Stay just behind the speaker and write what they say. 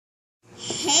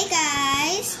Hey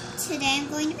guys, today I'm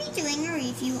going to be doing a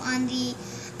review on the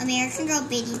American Girl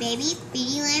Bitty Baby,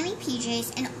 Bitty Lambie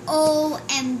PJs, and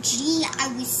OMG,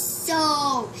 I was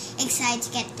so excited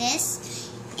to get this.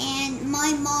 And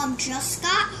my mom just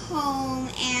got home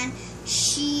and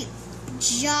she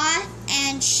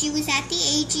was at the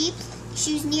AG,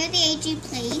 she was near the AG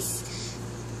place.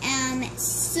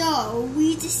 So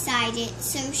we decided,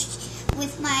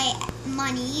 with my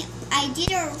money, I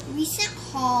did a recent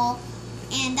haul,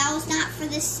 and that was not for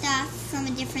this stuff, from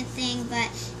a different thing, but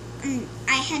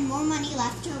I had more money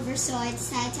left over, so I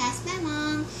decided to ask my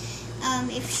mom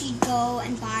if she'd go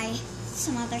and buy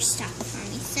some other stuff for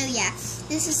me. So yeah,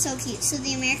 this is so cute. So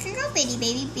the American Girl Bitty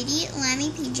Baby, Bitty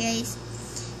Lambie PJs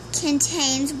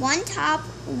contains one top,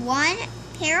 one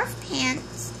pair of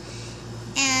pants,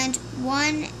 and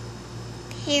one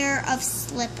pair of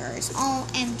slippers.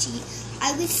 OMG.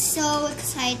 I was so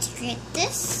excited to get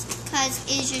this because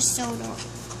it's just so adorable.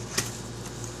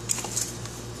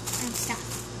 And stuff.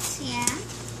 So yeah.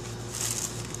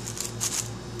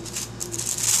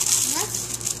 Let's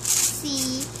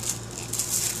see.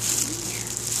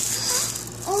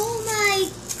 Oh my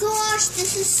gosh,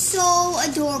 this is so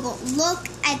adorable. Look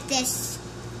at this.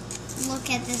 Look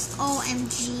at this.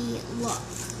 OMG, look.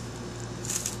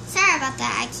 Sorry about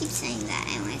that. I keep saying that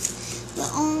anyways. But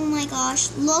oh my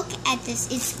gosh, look at this.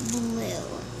 It's blue.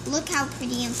 Look how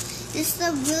pretty. This is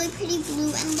a really pretty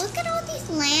blue. And look at all these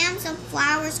lambs of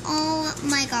flowers. Oh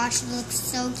my gosh, it looks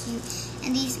so cute.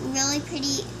 And these really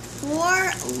pretty 4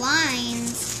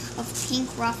 lines of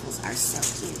pink ruffles are so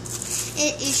cute.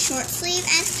 It is short sleeve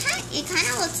and it kind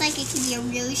of looks like it could be a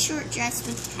really short dress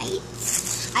with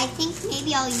tights. I think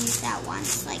maybe I'll use that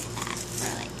once like that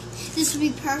for like. This would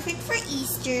be perfect for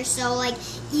Easter. So like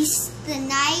the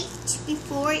night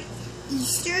before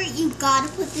Easter, you gotta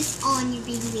put this on your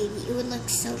baby. It would look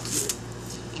so cute.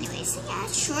 Anyway, so yeah,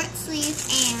 it's short sleeve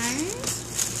and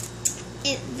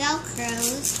it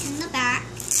velcros in the back,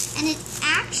 and it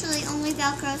actually only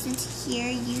velcros into here.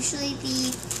 Usually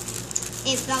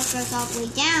it velcros all the way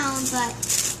down, but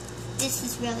this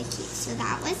is really cute. So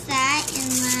that was that,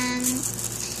 and then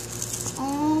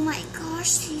oh my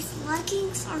gosh, these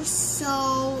leggings are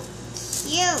so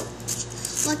cute.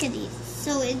 Look at these.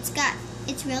 So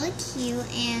it's really cute,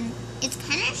 and it's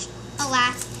kind of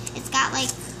elastic. It's got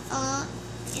like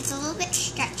it's a little bit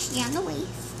stretchy on the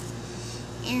waist,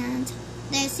 and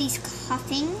there's these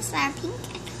cuffings that are pink.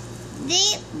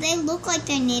 They look like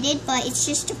they're knitted, but it's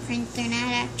just a print. They're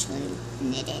not actually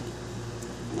knitted.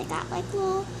 And they got like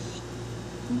little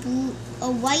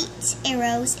white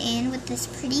arrows in with this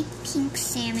pretty pink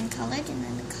salmon colored, and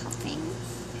then the cuffing.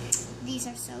 These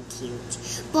are so cute.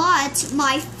 But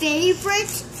my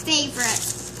favorite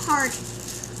part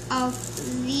of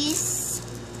this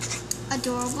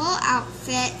adorable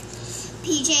outfit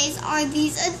PJs are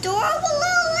these adorable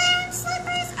little lamb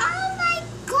slippers. Oh my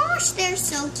gosh, they're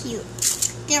so cute.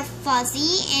 They're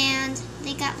fuzzy and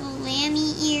they got little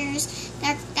lammy ears.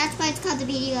 That's why it's called the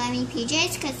Bitty Lambie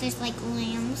PJs, because there's like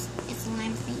lambs. It's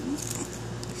lamb themed.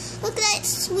 Look at that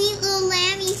sweet little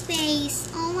lammy face.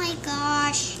 Oh my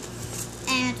gosh.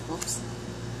 And whoops.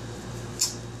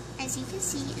 As you can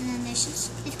see, and then there's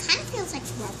just, it kind of feels like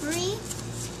rubbery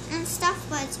and stuff,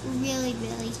 but it's really,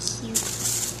 really cute.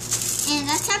 And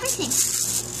that's everything.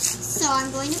 So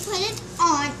I'm going to put it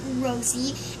on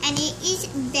Rosie, and it is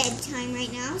bedtime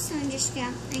right now, so I'm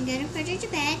gonna put her to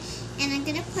bed, and I'm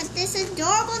gonna put this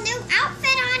adorable new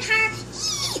outfit on her.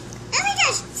 Yee! Oh my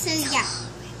gosh!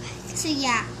 So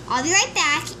yeah, I'll be right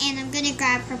back, and I'm gonna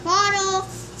grab her bottle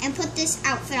and put this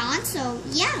outfit on. So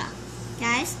yeah,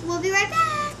 guys, we'll be right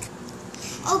back.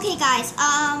 Okay, guys,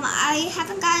 I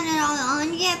haven't gotten it all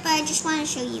on yet, but I just want to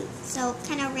show you. So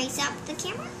kind of raise up the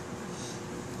camera.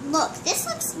 Look,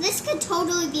 this could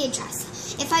totally be a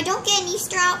dress. If I don't get an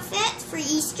Easter outfit for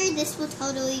Easter, this will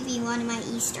totally be one of my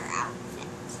Easter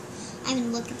outfits. I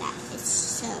mean, look at that. It's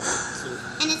so cute.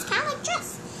 And it's kind of like a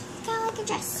dress. It's kind of like a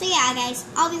dress. So yeah, guys,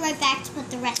 I'll be right back to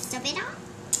put the rest of it on.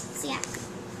 So yeah.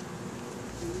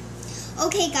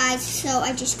 Okay, guys, so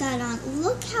I just got it on.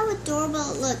 Look how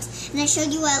adorable it looks. And I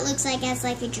showed you what it looks like as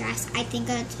like a dress. I think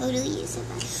I'll totally use it.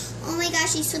 Oh my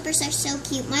gosh, these slippers are so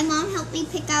cute. My mom helped me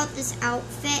pick out this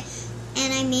outfit,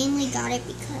 and I mainly got it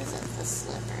because of the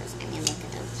slippers. I mean, look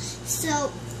at them.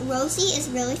 So Rosie is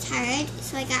really tired,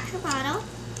 so I got her bottle.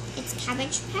 It's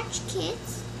Cabbage Patch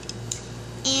Kids.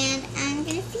 And I'm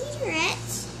going to feed her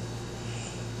it.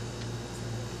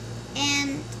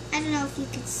 And I don't know if you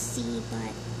could see,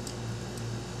 but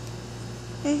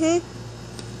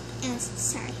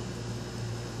sorry.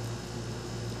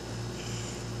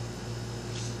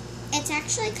 It's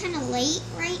actually kind of late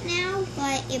right now,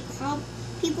 but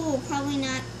people will probably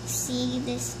not see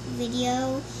this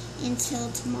video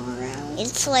until tomorrow.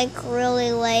 It's like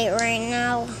really late right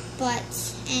now. But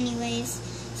anyways,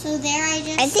 so there I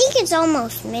think it's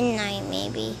almost midnight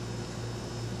maybe.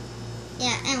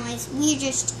 Yeah, anyways, we're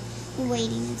just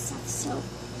waiting and stuff. So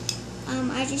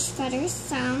I just fed her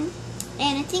some,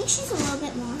 and I think she's a little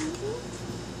bit more hungry.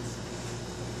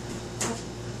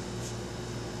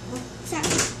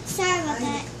 Sorry about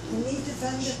that.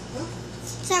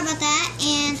 Sorry about that,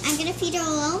 and I'm gonna feed her a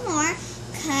little more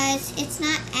because it's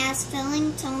not as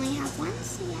filling to only have one.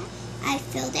 So yeah, I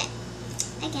filled it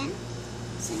again.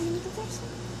 So I'm gonna give her some.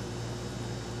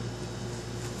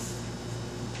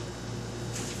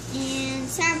 And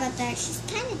sorry about that. She's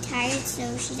kind of tired,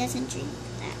 so she doesn't drink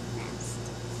that fast.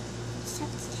 Just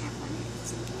have to tap on it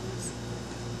sometimes.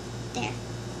 There.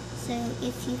 So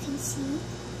if you can see,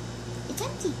 it's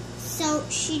empty. So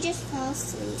she just fell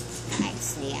asleep. Alright,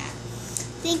 so yeah.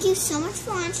 Thank you so much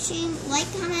for watching. Like,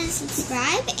 comment, and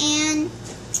subscribe. And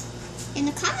in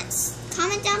the comments,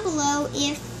 comment down below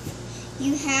if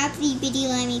you have the Bitty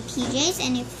Lambie PJs,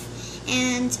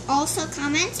 and also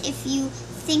comment if you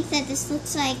think that this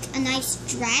looks like a nice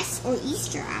dress or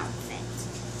Easter outfit.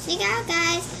 See you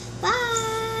guys.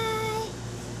 Bye.